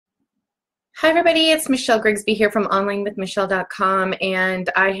Hi everybody, it's Michelle Grigsby here from onlinewithmichelle.com, and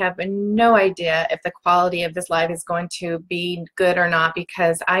I have no idea if the quality of this live is going to be good or not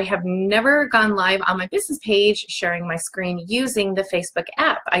because I have never gone live on my business page sharing my screen using the Facebook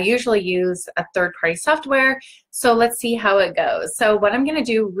app. I usually use a third-party software, so let's see how it goes. So what I'm going to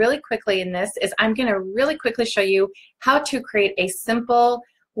do really quickly in this is I'm going to really quickly show you how to create a simple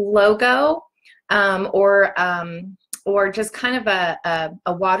logo or just kind of a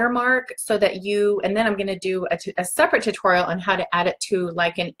watermark so that you, and then I'm going to do a separate tutorial on how to add it to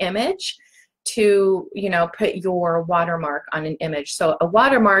like an image to, put your watermark on an image. So a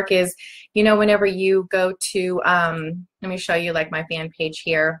watermark is, whenever you go to, let me show you like my fan page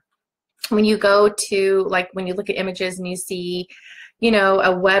here. When you go to, like when you look at images and you see,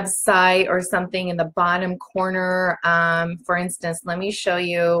 a website or something in the bottom corner. For instance, let me show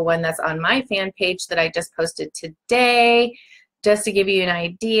you one that's on my fan page that I just posted today, just to give you an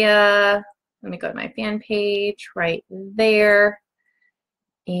idea. Let me go to my fan page right there.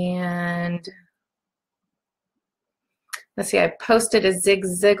 And let's see, I posted a Zig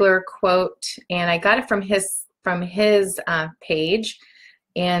Ziglar quote, and I got it from his page.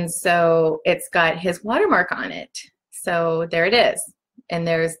 And so it's got his watermark on it. So there it is, and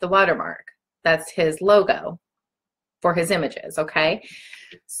there's the watermark. That's his logo for his images, okay?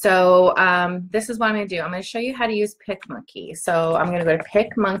 So this is what I'm going to do. I'm going to show you how to use Picmonkey. So I'm going to go to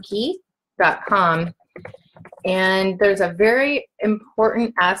picmonkey.com, and there's a very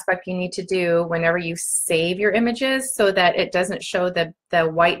important aspect you need to do whenever you save your images so that it doesn't show the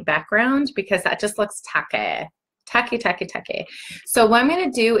white background, because that just looks tacky. Tacky. So what I'm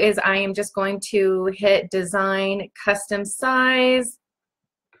going to do is I am just going to hit design custom size,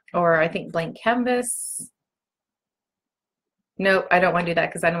 or I think blank canvas. Nope, I don't want to do that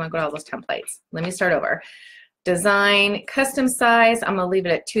because I don't want to go to all those templates. Let me start over. Design custom size. I'm going to leave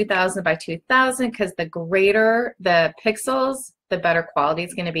it at 2000 by 2000 because the greater the pixels, the better quality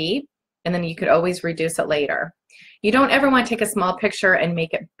it's going to be. And then you could always reduce it later. You don't ever want to take a small picture and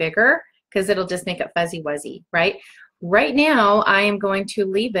make it bigger, because it'll just make it fuzzy wuzzy, right? Right now, I am going to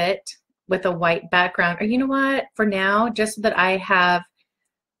leave it with a white background. Or you know what? For now, just so that I have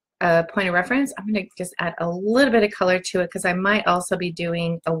a point of reference, I'm going to just add a little bit of color to it, because I might also be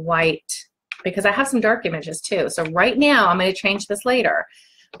doing a white, because I have some dark images too. So right now, I'm going to change this later.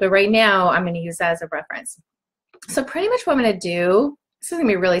 But right now, I'm going to use that as a reference. So pretty much what I'm going to do, this is going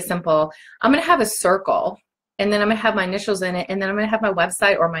to be really simple. I'm going to have a circle, and then I'm going to have my initials in it, and then I'm going to have my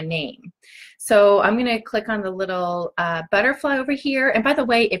website or my name. So I'm going to click on the little butterfly over here. And by the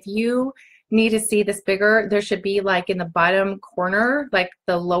way, if you need to see this bigger, there should be like in the bottom corner, like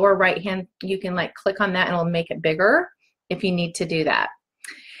the lower right hand, you can like click on that and it'll make it bigger if you need to do that.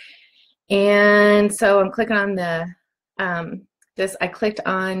 And so I'm clicking on the, I clicked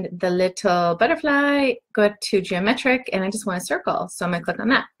on the little butterfly, go to geometric, and I just want a circle. So I'm going to click on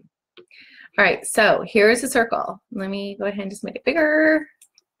that. All right, so here's a circle. Let me go ahead and just make it bigger.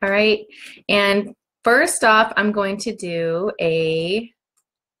 All right, and first off, I'm going to do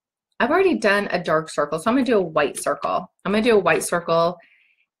I've already done a dark circle, so I'm going to do a white circle. I'm going to do a white circle,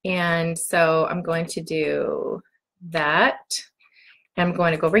 and so I'm going to do that. I'm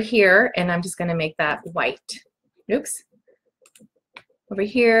going to go over here, and I'm just going to make that white. Oops. Over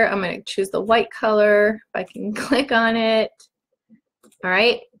here, I'm going to choose the white color. If I can click on it. All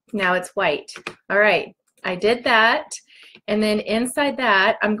right. Now it's white. All right, I did that. And then inside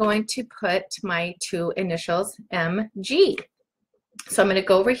that, I'm going to put my two initials, MG. So I'm going to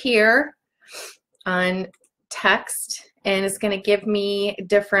go over here on text, and it's going to give me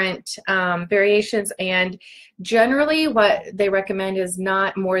different variations. And generally what they recommend is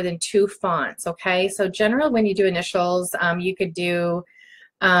not more than 2 fonts, okay? So generally when you do initials, you could do,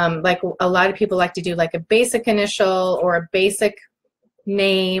 like a lot of people like to do like a basic initial or a basic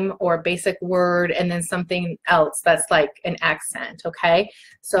name or a basic word and then something else that's like an accent, okay?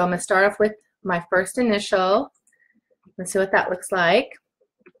 So I'm going to start off with my first initial. Let's see what that looks like.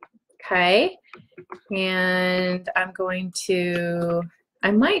 Okay, and I'm going to, I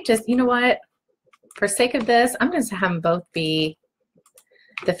might just, you know what, for sake of this, I'm going to have them both be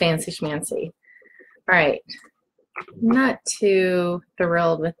the fancy schmancy. All right, not too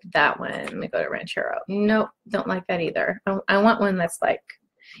thrilled with that one. Let me go to Ranchero. Nope, don't like that either. I want one that's like,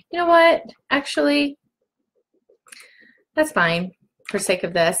 you know what, actually, that's fine for sake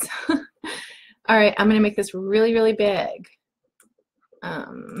of this. All right, I'm going to make this really, really big.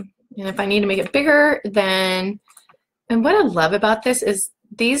 And if I need to make it bigger, then, and what I love about this is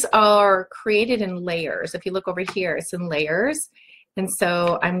these are created in layers. If you look over here, it's in layers. And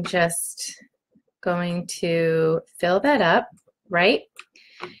so I'm just going to fill that up, right?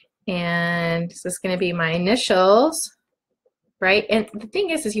 And this is going to be my initials, right? And the thing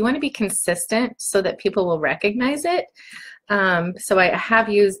is you want to be consistent so that people will recognize it. So I have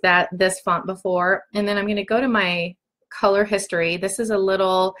used this font before, and then I'm going to go to my color history. This is a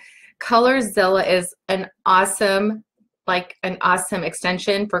little, ColorZilla is an awesome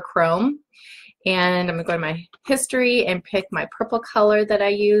extension for Chrome. And I'm going to go to my history and pick my purple color that I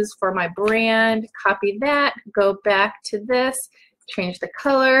use for my brand, copy that, go back to this, change the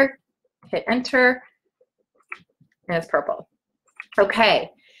color, hit enter, and it's purple.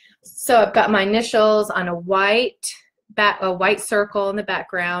 Okay, so I've got my initials on a white circle in the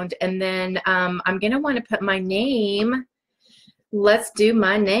background, and then I'm going to want to put my name. Let's do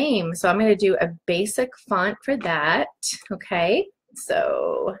my name. So I'm going to do a basic font for that. Okay.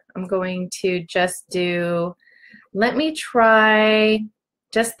 So I'm going to just do, let me try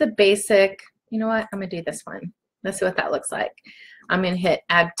just the basic, you know what, I'm going to do this one. Let's see what that looks like. I'm going to hit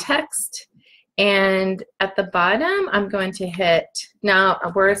add text, and at the bottom I'm going to hit, now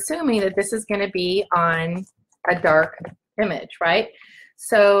we're assuming that this is going to be on a dark image, right?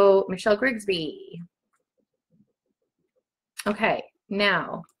 So Michelle Grigsby. Okay,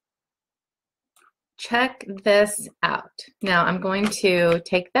 now check this out. Now I'm going to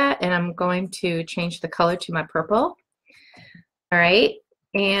take that and I'm going to change the color to my purple. All right,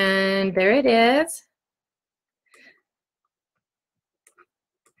 and there it is.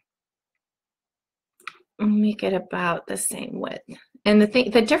 Make it about the same width. And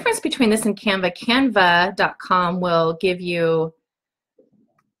the difference between this and Canva, Canva.com will give you,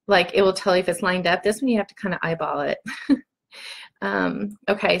 like, it will tell you if it's lined up. This one you have to kind of eyeball it.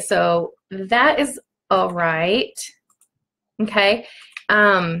 Okay, so that is all right. Okay.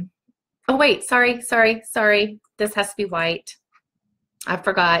 Oh wait, sorry. This has to be white. I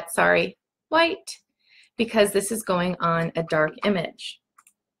forgot, sorry. White, because this is going on a dark image.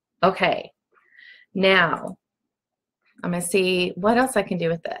 Okay, now I'm gonna see what else I can do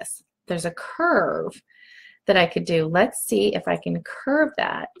with this. There's a curve that I could do. Let's see if I can curve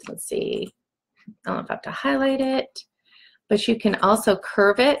that. Let's see. I don't know if I have to highlight it, but you can also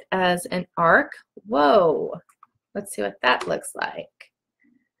curve it as an arc. Whoa, let's see what that looks like.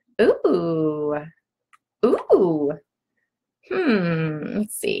 Ooh, ooh,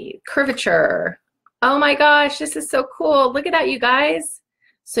 let's see, curvature. Oh my gosh, this is so cool. Look at that, you guys.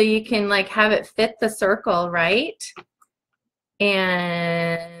 So you can like have it fit the circle, right?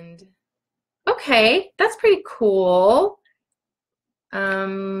 And okay, that's pretty cool.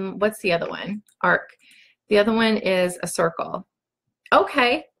 What's the other one? Arc. The other one is a circle.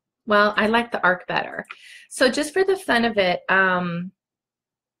 Okay, well, I like the arc better. So just for the fun of it,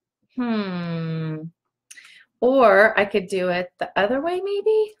 or I could do it the other way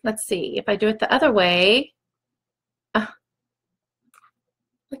maybe. Let's see, if I do it the other way, look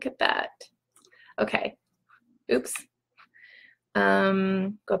at that. Okay, oops.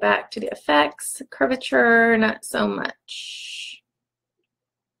 Go back to the effects, curvature, not so much.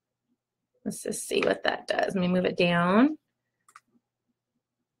 Let's just see what that does. Let me move it down.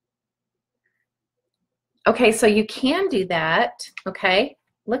 Okay, so you can do that. Okay,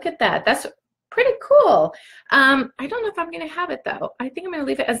 look at that. That's pretty cool. I don't know if I'm going to have it though. I think I'm going to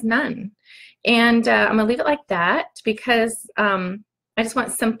leave it as none. And I'm going to leave it like that because I just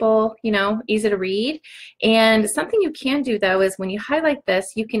want simple, you know, easy to read. And something you can do though is when you highlight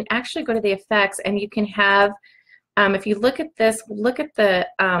this, you can actually go to the effects and you can have, if you look at this, look at the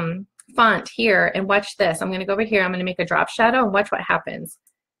font here and watch this. I'm going to go over here. I'm going to make a drop shadow and watch what happens.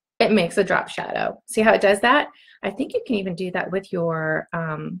 It makes a drop shadow. See how it does that? I think you can even do that with your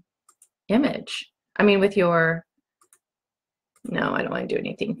image. I mean, with your, no, I don't want to do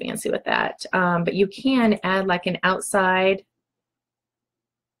anything fancy with that. But you can add like an outside.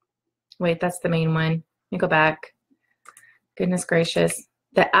 Wait, that's the main one. Let me go back. Goodness gracious.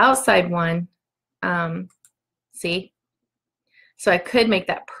 The outside one, see? So I could make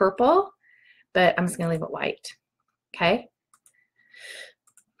that purple, but I'm just going to leave it white. Okay?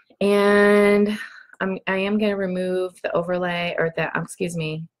 And I am going to remove the overlay, or the, excuse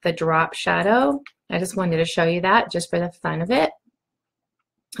me, the drop shadow. I just wanted to show you that just for the fun of it.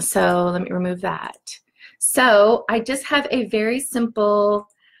 So let me remove that. So I just have a very simple,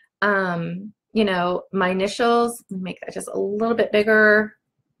 you know, my initials, make that just a little bit bigger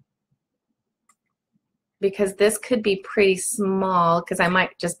because this could be pretty small because I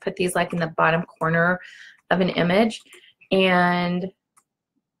might just put these like in the bottom corner of an image. And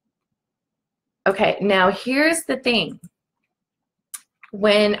okay, now here's the thing.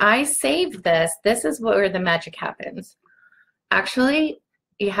 When I save this, this is where the magic happens. Actually,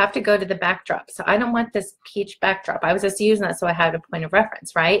 you have to go to the backdrop. So I don't want this peach backdrop. I was just using that so I had a point of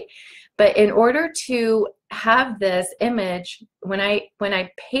reference, right? But in order to have this image, when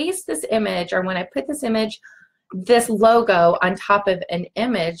I paste this image, or when I put this image, this logo on top of an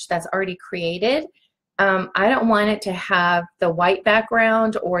image that's already created, I don't want it to have the white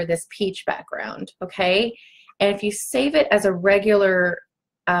background or this peach background, okay? And if you save it as a regular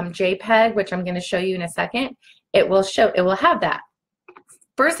JPEG, which I'm going to show you in a second, it will have that.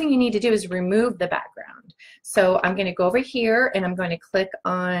 First thing you need to do is remove the background. So I'm going to go over here and I'm going to click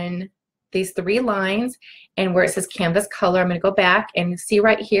on these 3 lines, and where it says canvas color, I'm going to go back and see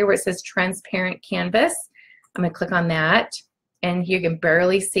right here where it says transparent canvas. I'm going to click on that, and you can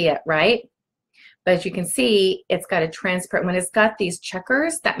barely see it, right? But as you can see, it's got a transparent, when it's got these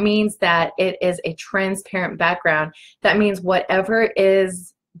checkers, that means that it is a transparent background. That means whatever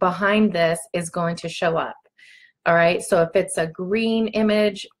is behind this is going to show up. All right, so if it's a green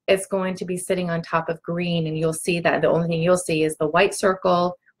image, it's going to be sitting on top of green, and you'll see that the only thing you'll see is the white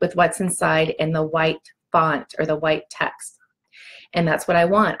circle with what's inside and the white font or the white text. And that's what I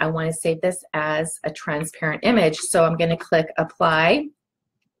want. I want to save this as a transparent image. So I'm going to click apply,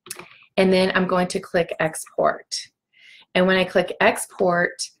 and then I'm going to click export. And when I click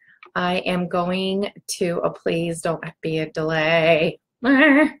export, I am going to, oh please don't be a delay.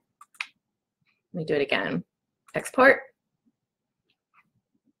 Let me do it again. Export.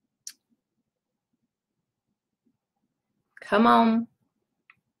 Come on.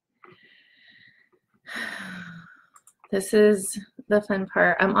 This is the fun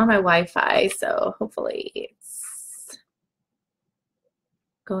part. I'm on my Wi-Fi, so hopefully it's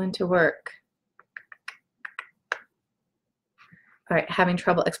going to work. All right, having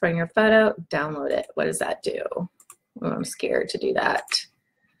trouble exporting your photo? Download it. What does that do? Oh, I'm scared to do that.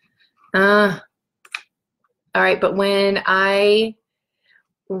 All right, but when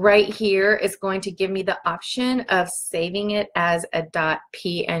right here is going to give me the option of saving it as a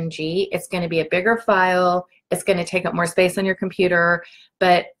 .png. It's going to be a bigger file. It's going to take up more space on your computer.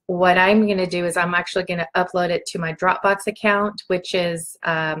 But what I'm going to do is I'm actually going to upload it to my Dropbox account, which is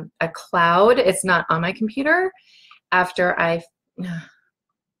a cloud. It's not on my computer. After I've,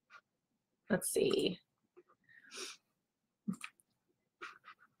 let's see.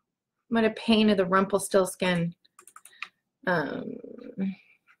 What a pain in the Rumpelstiltskin.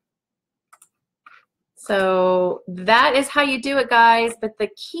 So that is how you do it, guys. But the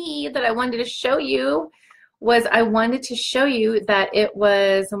key that I wanted to show you was I wanted to show you that it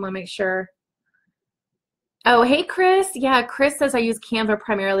was, I want to make sure. Oh, hey, Chris. Yeah, Chris says I use Canva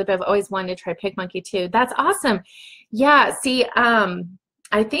primarily, but I've always wanted to try Picmonkey too. That's awesome. Yeah, see,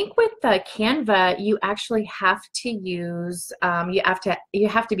 I think with the Canva, you actually have to use, you have to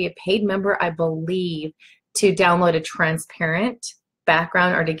be a paid member, I believe, to download a transparent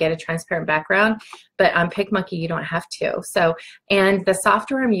background or to get a transparent background. But on Picmonkey, you don't have to. So, and the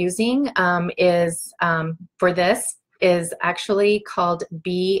software I'm using is for this is actually called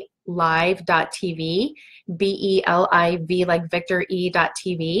BeLive.tv, BeLiv like Victor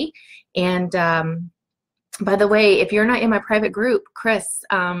E.tv. And by the way, if you're not in my private group, Chris,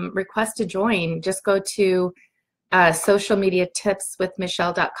 request to join. Just go to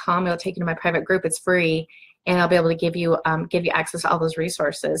socialmediatipswithmichelle.com. It'll take you to my private group. It's free, and I'll be able to give you access to all those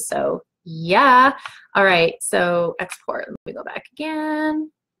resources. So yeah. All right. So export. Let me go back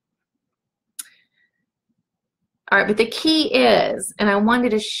again. All right. But the key is, and I wanted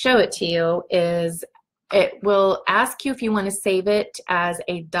to show it to you, is it will ask you if you want to save it as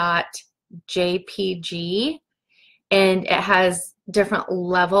a .jpg, and it has different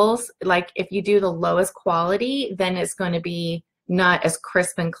levels. Like if you do the lowest quality, then it's going to be not as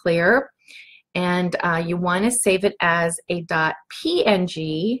crisp and clear. And you want to save it as a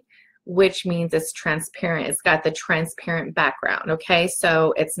 .png, which means it's transparent. It's got the transparent background, okay?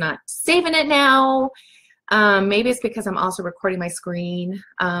 So it's not saving it now. Maybe it's because I'm also recording my screen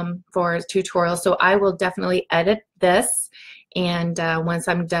for a tutorial. So I will definitely edit this. And once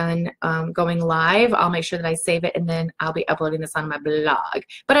I'm done going live, I'll make sure that I save it, and then I'll be uploading this on my blog.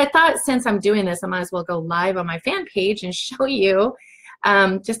 But I thought since I'm doing this, I might as well go live on my fan page and show you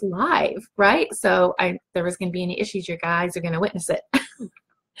just live, right? So if there was going to be any issues, you guys are going to witness it.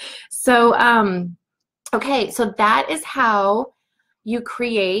 So, okay, so that is how you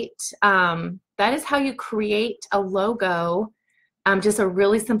create, a logo. Just a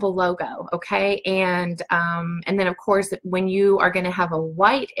really simple logo, okay? And then of course, when you are going to have a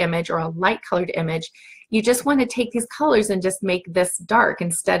white image or a light colored image, you just want to take these colors and just make this dark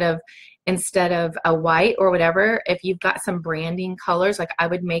instead of a white or whatever. If you've got some branding colors, like I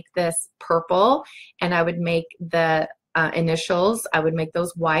would make this purple, and I would make the initials, I would make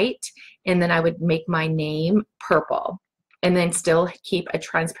those white, and then I would make my name purple, and then still keep a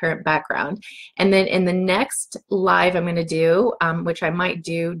transparent background. And then in the next live I'm going to do, which I might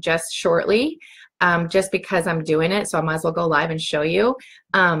do just shortly, just because I'm doing it, so I might as well go live and show you.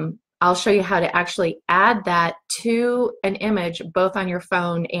 I'll show you how to actually add that to an image both on your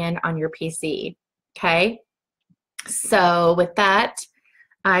phone and on your PC. Okay, so with that,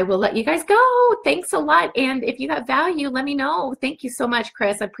 I will let you guys go. Thanks a lot, and if you got value, let me know. Thank you so much,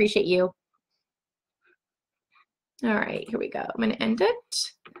 Chris. I appreciate you. All right, here we go. I'm going to end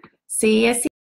it. See you.